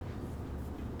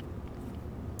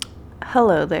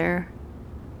Hello there.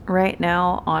 Right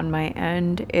now on my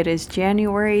end, it is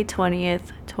January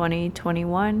 20th,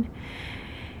 2021.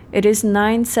 It is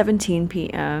 9:17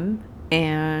 p.m.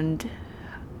 and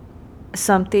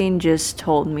something just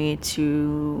told me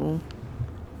to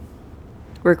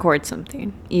record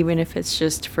something, even if it's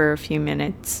just for a few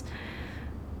minutes.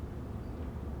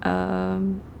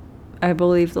 I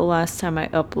believe the last time I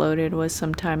uploaded was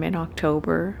sometime in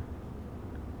October.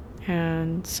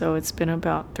 And so it's been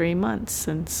about 3 months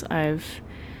since I've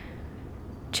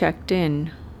checked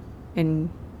in and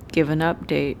given an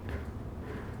update.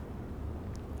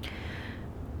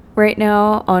 Right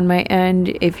now, on my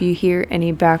end, if you hear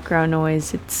any background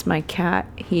noise, it's my cat.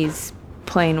 He's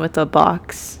playing with a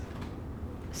box.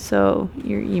 So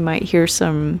you might hear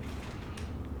some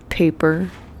paper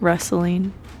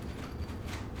rustling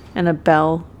and a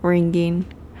bell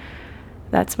ringing.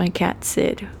 That's my cat,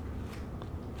 Sid.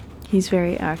 He's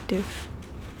very active.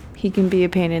 He can be a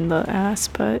pain in the ass,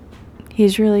 but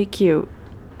he's really cute.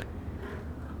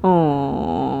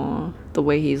 Oh, the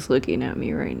way he's looking at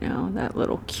me right now, that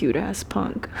little cute ass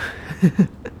punk.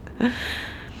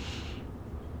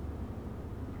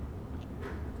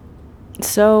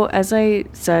 So, as I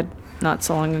said not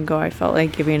so long ago, I felt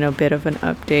like giving a bit of an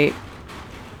update.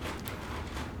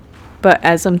 But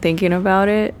as I'm thinking about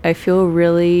it, I feel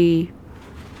really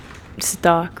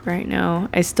stuck right now.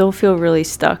 I still feel really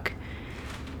stuck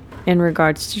in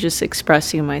regards to just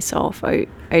expressing myself. I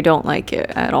don't like it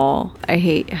at all. I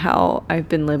hate how I've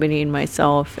been limiting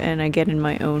myself and I get in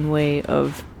my own way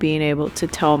of being able to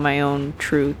tell my own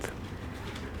truth.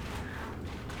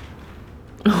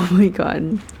 Oh my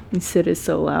god, Sid is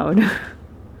so loud.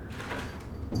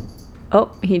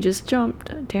 Oh, he just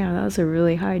jumped. Damn, that was a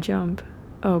really high jump.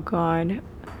 Oh god.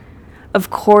 Of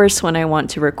course, when I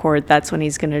want to record, that's when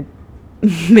he's gonna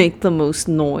make the most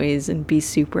noise and be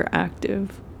super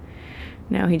active.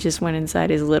 Now he just went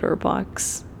inside his litter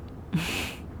box.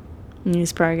 And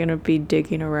he's probably gonna be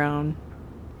digging around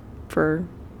for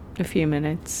a few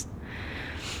minutes.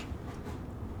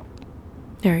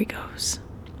 There he goes.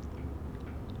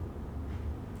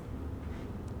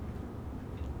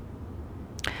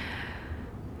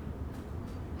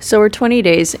 So we're 20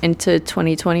 days into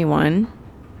 2021.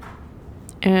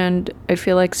 And I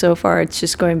feel like so far it's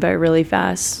just going by really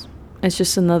fast. It's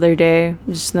just another day,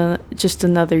 just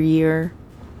another year.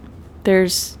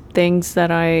 There's things that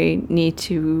I need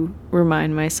to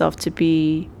remind myself to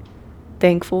be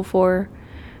thankful for.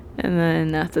 And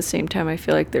then at the same time, I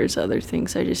feel like there's other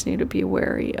things I just need to be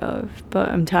wary of. But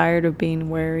I'm tired of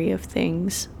being wary of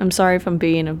things. I'm sorry if I'm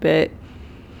being a bit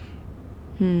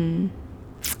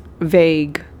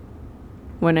vague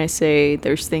when I say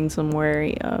there's things I'm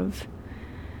wary of.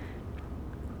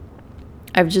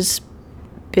 I've just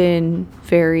been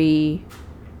very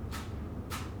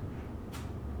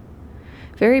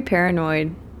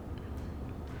paranoid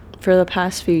for the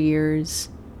past few years.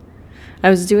 I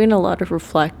was doing a lot of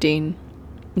reflecting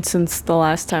since the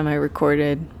last time I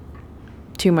recorded.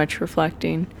 Too much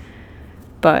reflecting.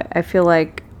 But I feel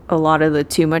like a lot of the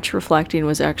too much reflecting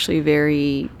was actually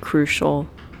very crucial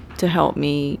to help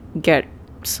me get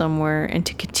somewhere and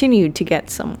to continue to get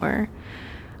somewhere.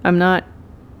 I'm not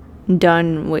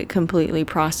done with completely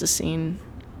processing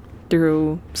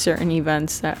through certain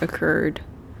events that occurred.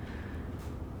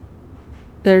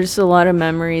 There's a lot of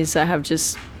memories that have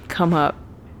just come up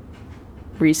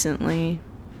recently,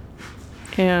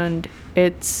 and I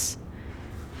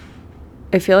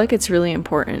feel like it's really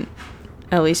important,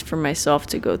 at least for myself,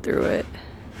 to go through it.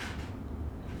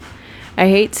 I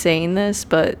hate saying this,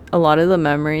 but a lot of the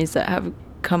memories that have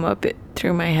come up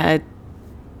through my head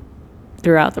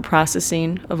throughout the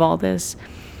processing of all this,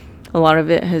 a lot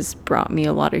of it has brought me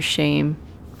a lot of shame.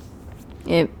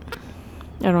 I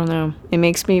don't know. It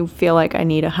makes me feel like I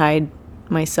need to hide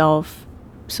myself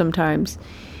sometimes.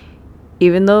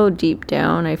 Even though deep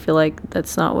down I feel like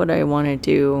that's not what I want to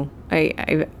do.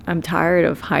 I'm tired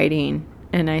of hiding.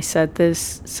 And I said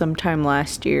this sometime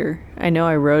last year. I know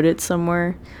I wrote it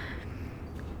somewhere.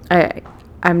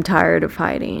 I'm tired of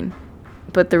hiding.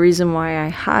 But the reason why I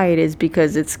hide is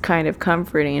because it's kind of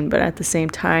comforting. But at the same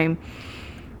time,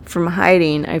 from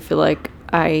hiding, I feel like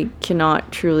I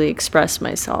cannot truly express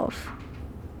myself.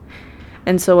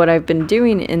 And so what I've been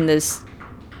doing in this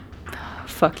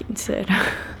fucking Sid.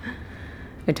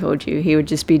 I told you he would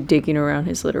just be digging around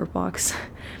his litter box.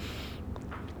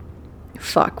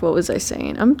 Fuck, what was I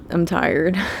saying? I'm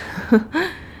tired.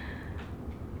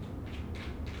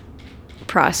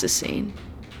 Processing.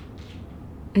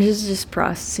 This is just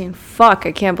processing. Fuck,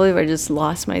 I can't believe I just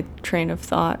lost my train of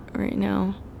thought right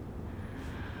now.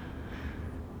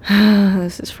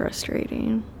 This is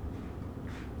frustrating.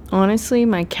 Honestly,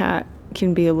 my cat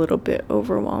can be a little bit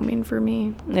overwhelming for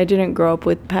me. I didn't grow up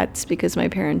with pets because my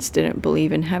parents didn't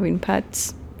believe in having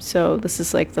pets. So this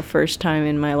is like the first time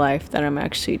in my life that I'm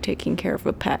actually taking care of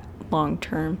a pet long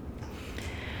term.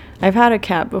 I've had a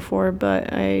cat before,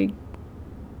 but I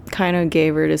kind of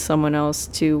gave her to someone else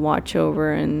to watch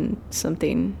over, and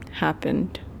something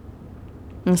happened.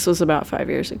 This was about 5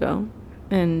 years ago.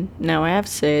 And now I have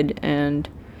Sid, and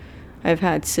I've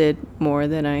had Sid more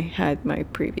than I had my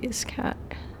previous cat.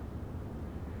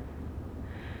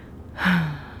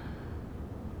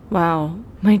 Wow,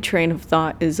 my train of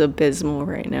thought is abysmal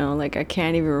right now. Like, I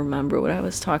can't even remember what I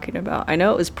was talking about. I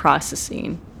know it was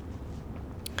processing.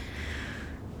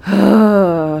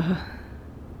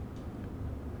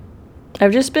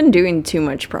 I've just been doing too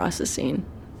much processing.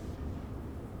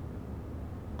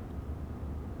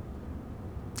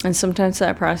 And sometimes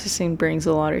that processing brings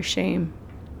a lot of shame.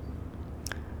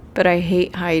 But I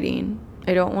hate hiding.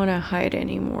 I don't want to hide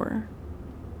anymore.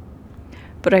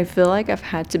 But I feel like I've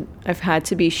had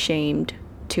to be shamed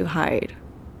to hide.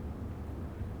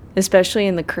 Especially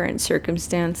in the current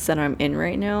circumstance that I'm in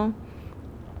right now.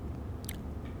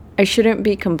 I shouldn't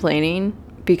be complaining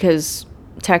because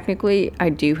technically I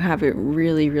do have it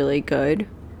really, really good.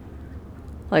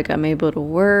 Like, I'm able to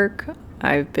work.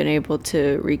 I've been able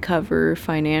to recover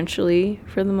financially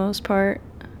for the most part.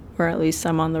 Or at least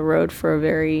I'm on the road for a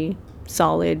very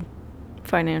solid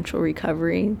financial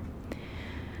recovery.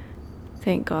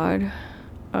 Thank God.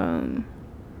 I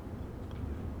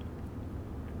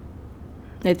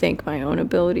thank my own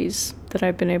abilities that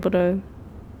I've been able to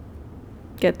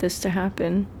get this to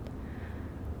happen.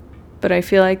 But I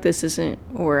feel like this isn't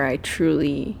where I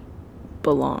truly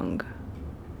belong.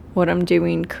 What I'm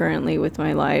doing currently with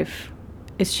my life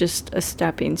is just a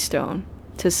stepping stone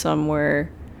to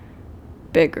somewhere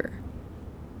bigger.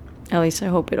 At least I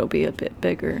hope it'll be a bit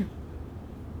bigger.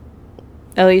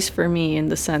 At least for me, in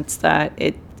the sense that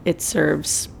it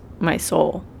serves my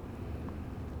soul.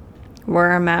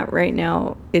 Where I'm at right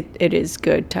now, it is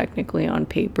good technically on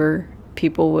paper.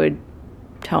 People would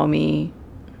tell me,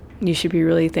 you should be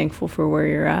really thankful for where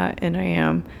you're at, and I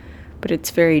am. But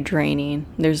it's very draining.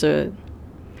 There's a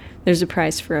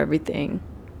price for everything.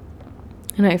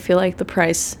 And I feel like the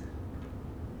price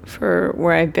for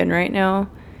where I've been right now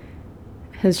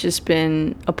has just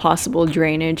been a possible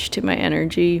drainage to my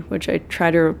energy, which I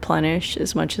try to replenish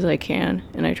as much as I can,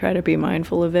 and I try to be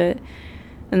mindful of it.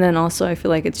 And then also I feel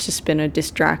like it's just been a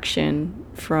distraction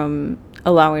from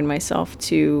allowing myself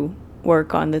to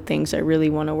work on the things I really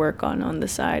want to work on the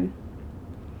side.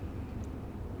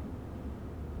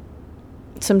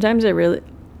 Sometimes I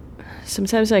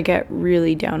get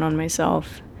really down on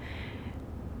myself,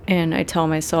 and I tell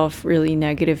myself really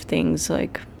negative things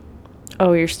like,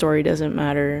 oh, your story doesn't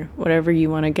matter. Whatever you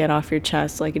want to get off your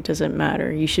chest, like, it doesn't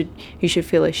matter. You should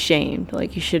feel ashamed.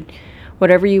 Like,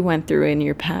 whatever you went through in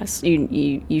your past,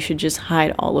 you should just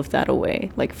hide all of that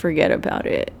away. Like, forget about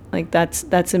it. Like,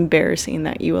 that's embarrassing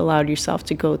that you allowed yourself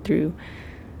to go through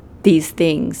these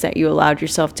things, that you allowed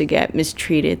yourself to get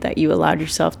mistreated, that you allowed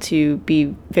yourself to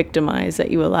be victimized, that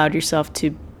you allowed yourself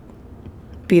to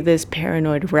be this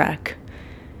paranoid wreck.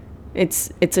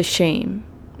 It's a shame.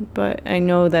 But I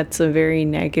know that's a very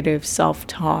negative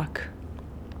self-talk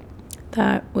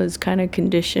that was kind of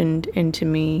conditioned into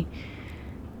me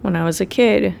when I was a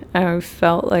kid. I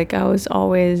felt like I was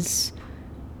always...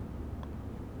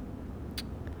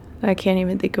 I can't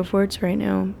even think of words right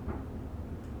now.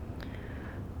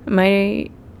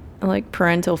 My,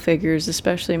 parental figures,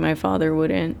 especially my father,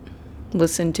 wouldn't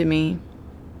listen to me.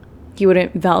 He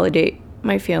wouldn't validate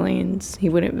my feelings. He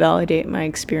wouldn't validate my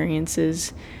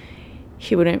experiences.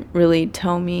 He wouldn't really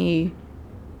tell me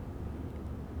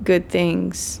good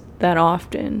things that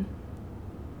often.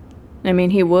 I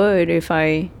mean, he would if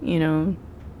I,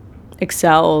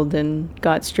 excelled and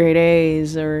got straight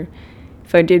A's, or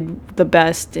if I did the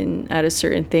best at a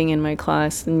certain thing in my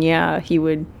class, then yeah, he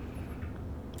would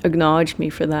acknowledge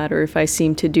me for that. Or if I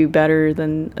seemed to do better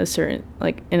than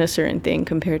in a certain thing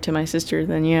compared to my sister,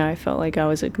 then yeah, I felt like I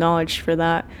was acknowledged for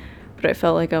that. But I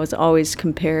felt like I was always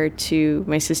compared to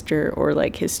my sister or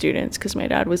his students, because my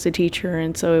dad was a teacher,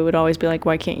 and so it would always be like,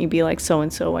 why can't you be like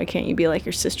so-and-so? Why can't you be like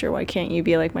your sister? Why can't you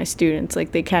be like my students?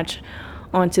 Like, they catch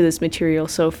onto this material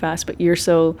so fast, but you're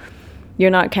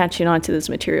not catching onto this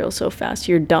material so fast.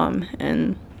 You're dumb.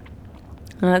 And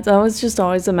that was just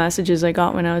always the messages I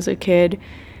got when I was a kid.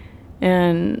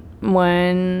 And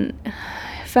when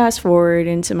fast forward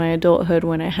into my adulthood,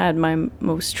 when I had my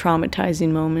most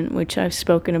traumatizing moment, which I've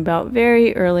spoken about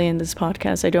very early in this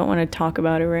podcast. I don't want to talk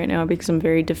about it right now because I'm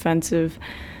very defensive.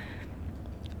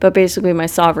 But basically my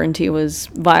sovereignty was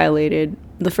violated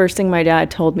the first thing my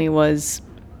dad told me was,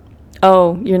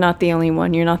 oh, you're not the only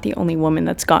one. You're not the only woman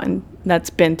that's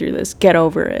been through this. Get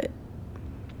over it.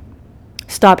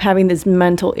 Stop having these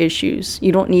mental issues.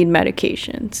 You don't need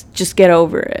medications. Just get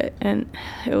over it. And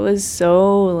it was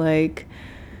so like,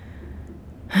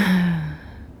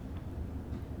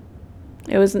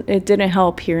 it didn't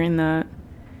help hearing that.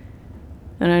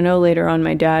 And I know later on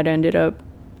my dad ended up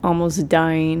almost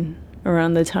dying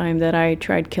around the time that I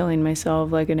tried killing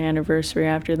myself, like an anniversary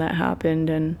after that happened.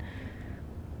 And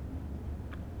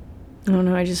I don't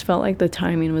know, I just felt like the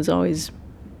timing was always,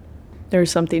 there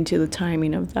was something to the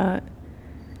timing of that.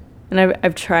 And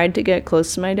I've tried to get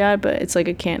close to my dad, but it's like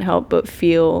I can't help but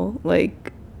feel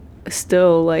like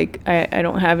still like I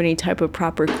don't have any type of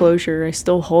proper closure. I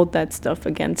still hold that stuff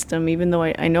against him, even though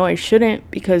I know I shouldn't,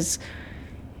 because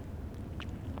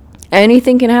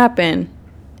anything can happen.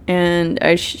 And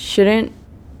I shouldn't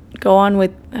go on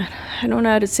with, I don't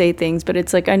know how to say things, but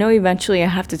it's like I know eventually I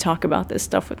have to talk about this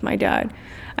stuff with my dad.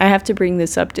 I have to bring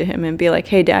this up to him and be like,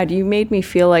 hey, Dad, you made me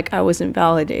feel like I wasn't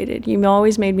validated. You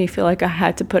always made me feel like I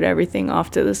had to put everything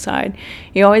off to the side.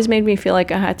 You always made me feel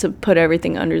like I had to put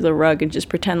everything under the rug and just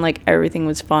pretend like everything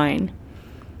was fine.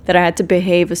 That I had to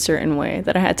behave a certain way.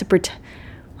 That I had to pretend.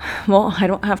 Well, I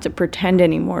don't have to pretend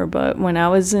anymore, but when I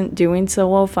wasn't doing so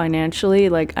well financially,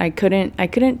 like I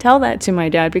couldn't tell that to my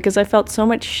dad because I felt so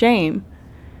much shame.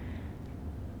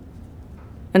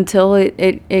 Until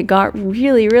it got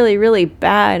really, really, really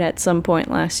bad at some point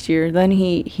last year. Then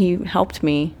he helped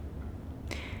me.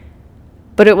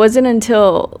 But it wasn't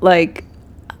until like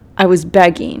I was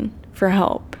begging for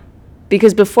help.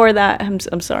 Because before that,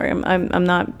 I'm sorry, I'm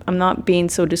not being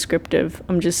so descriptive.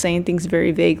 I'm just saying things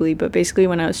very vaguely. But basically,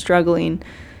 when I was struggling,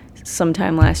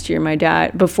 sometime last year,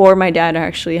 before my dad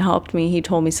actually helped me, he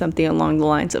told me something along the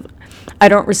lines of, "I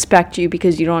don't respect you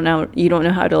because you don't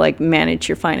know how to like manage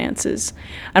your finances.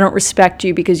 I don't respect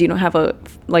you because you don't have a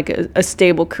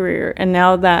stable career. And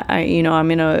now that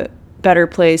I'm in a better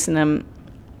place and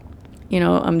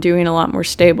I'm doing a lot more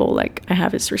stable, like I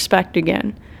have his respect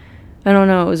again." I don't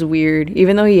know, it was weird.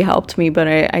 Even though he helped me, but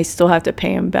I still have to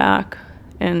pay him back.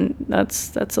 And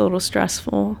that's a little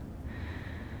stressful.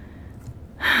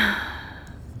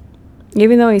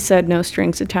 Even though he said no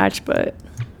strings attached, but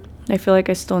I feel like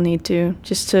I still need to,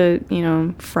 just to,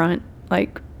 front,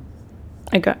 like,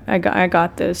 I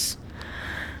got this.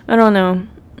 I don't know.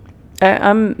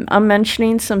 I'm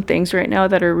mentioning some things right now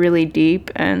that are really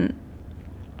deep, and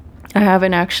I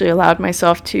haven't actually allowed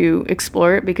myself to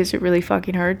explore it because it really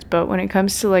fucking hurts. But when it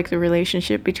comes to like the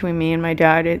relationship between me and my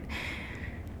dad, it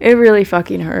really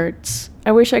fucking hurts.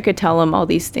 I wish I could tell him all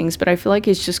these things, but I feel like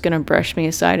he's just gonna brush me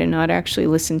aside and not actually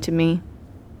listen to me.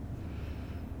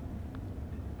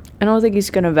 I don't think he's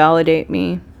gonna validate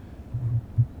me.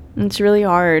 It's really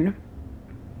hard.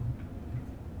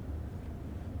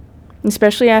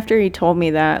 Especially after he told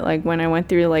me that, like when I went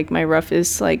through like my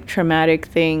roughest like traumatic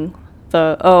thing.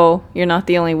 Oh, you're not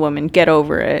the only woman, get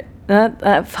over it.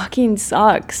 That fucking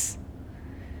sucks.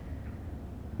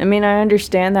 I mean, I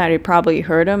understand that it probably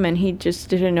hurt him and he just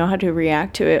didn't know how to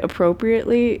react to it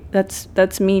appropriately.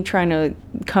 That's me trying to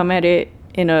come at it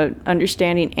in a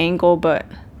understanding angle, but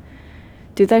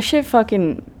dude, that shit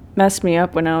fucking messed me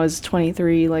up when I was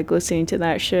 23, like listening to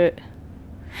that shit.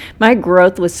 My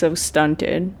growth was so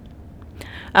stunted.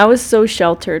 I was so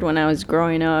sheltered when I was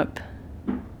growing up.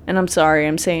 And I'm sorry,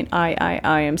 I'm saying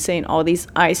I'm saying all these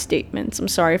I statements. I'm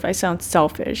sorry if I sound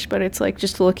selfish, but it's like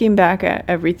just looking back at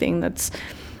everything that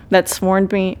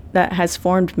has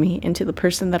formed me into the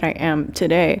person that I am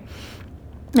today.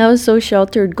 I was so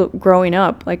sheltered growing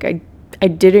up. Like I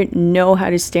didn't know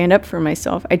how to stand up for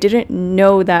myself. I didn't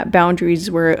know that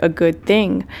boundaries were a good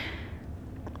thing.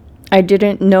 I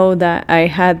didn't know that I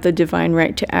had the divine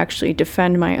right to actually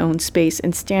defend my own space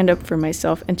and stand up for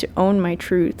myself and to own my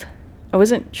truth. I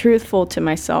wasn't truthful to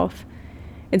myself.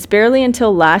 It's barely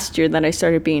until last year that I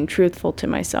started being truthful to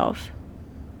myself.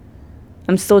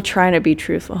 I'm still trying to be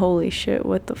truthful. Holy shit,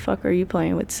 what the fuck are you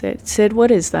playing with, Sid? Sid,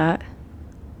 what is that?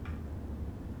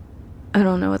 I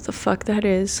don't know what the fuck that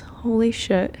is. Holy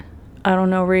shit. I don't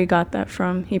know where he got that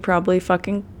from. He probably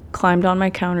fucking climbed on my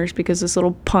counters because this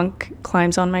little punk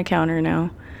climbs on my counter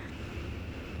now.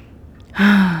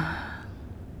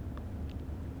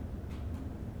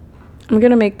 I'm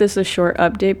gonna make this a short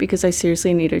update because I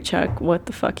seriously need to check what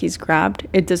the fuck he's grabbed.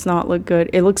 It does not look good.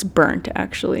 It looks burnt,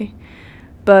 actually.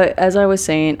 But as I was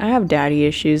saying, I have daddy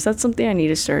issues. That's something I need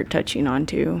to start touching on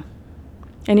too.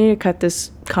 I need to cut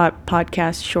this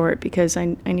podcast short because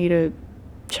I need to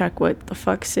check what the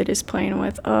fuck Sid is playing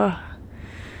with. Oh,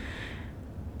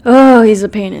 he's a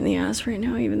pain in the ass right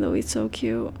now, even though he's so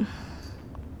cute.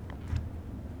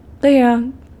 But yeah,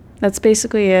 that's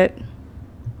basically it.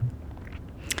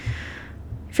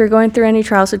 If you're going through any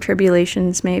trials or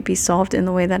tribulations, may it be solved in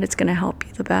the way that it's going to help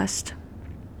you the best.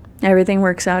 Everything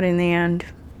works out in the end,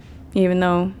 even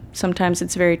though sometimes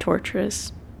it's very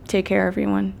torturous. Take care,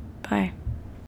 everyone. Bye.